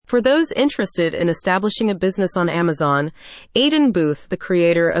For those interested in establishing a business on Amazon, Aidan, the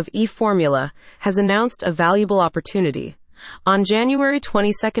creator of eFormula, has announced a valuable opportunity. On January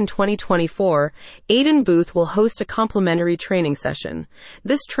 22, 2024, Aidan will host a complimentary training session.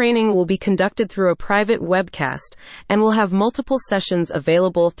 This training will be conducted through a private webcast and will have multiple sessions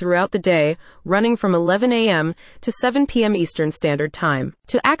available throughout the day, running from 11 a.m. to 7 p.m. Eastern Standard Time.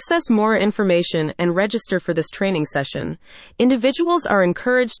 To access more information and register for this training session, individuals are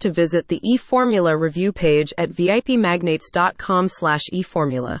encouraged to visit the eFormula review page at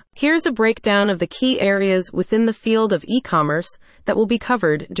vipmagnates.com/eFormula. Here's a breakdown of the key areas within the field of e-commerce that will be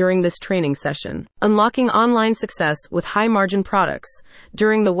covered during this training session. Unlocking online success with high-margin products.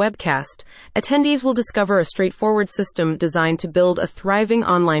 During the webcast, attendees will discover a straightforward system designed to build a thriving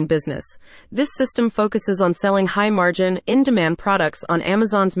online business. This system focuses on selling high-margin, in-demand products on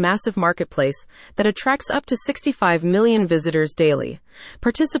Amazon's massive marketplace that attracts up to 65 million visitors daily.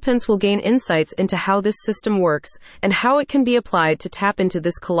 Participants will gain insights into how this system works and how it can be applied to tap into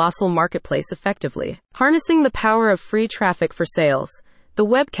this colossal marketplace effectively. Harnessing the power of free traffic for sales. The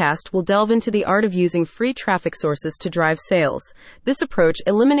webcast will delve into the art of using free traffic sources to drive sales. This approach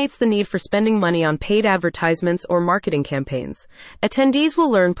eliminates the need for spending money on paid advertisements or marketing campaigns. Attendees will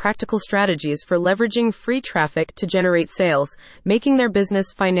learn practical strategies for leveraging free traffic to generate sales, making their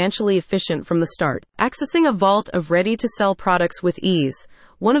business financially efficient from the start. Accessing a vault of ready-to-sell products with ease.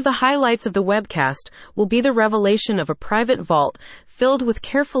 One of the highlights of the webcast will be the revelation of a private vault filled with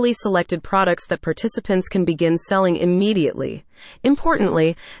carefully selected products that participants can begin selling immediately.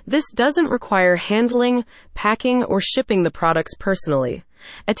 Importantly, this doesn't require handling, packing, or shipping the products personally.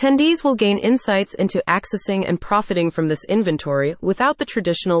 Attendees will gain insights into accessing and profiting from this inventory without the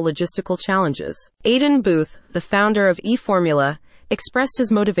traditional logistical challenges. Aidan, the founder of eFormula, expressed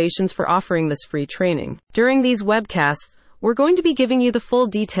his motivations for offering this free training. During these webcasts, we're going to be giving you the full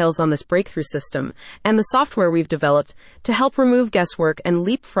details on this breakthrough system and the software we've developed to help remove guesswork and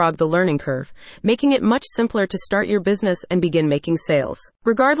leapfrog the learning curve, making it much simpler to start your business and begin making sales.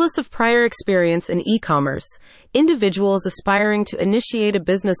 Regardless of prior experience in e-commerce, individuals aspiring to initiate a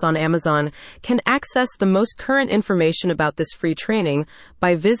business on Amazon can access the most current information about this free training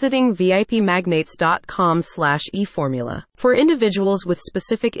by visiting vipmagnates.com/eFormula. For individuals with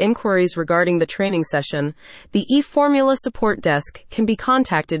specific inquiries regarding the training session, the eFormula support desk can be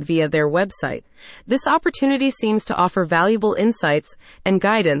contacted via their website. This opportunity seems to offer valuable insights and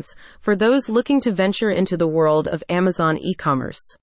guidance for those looking to venture into the world of Amazon e-commerce.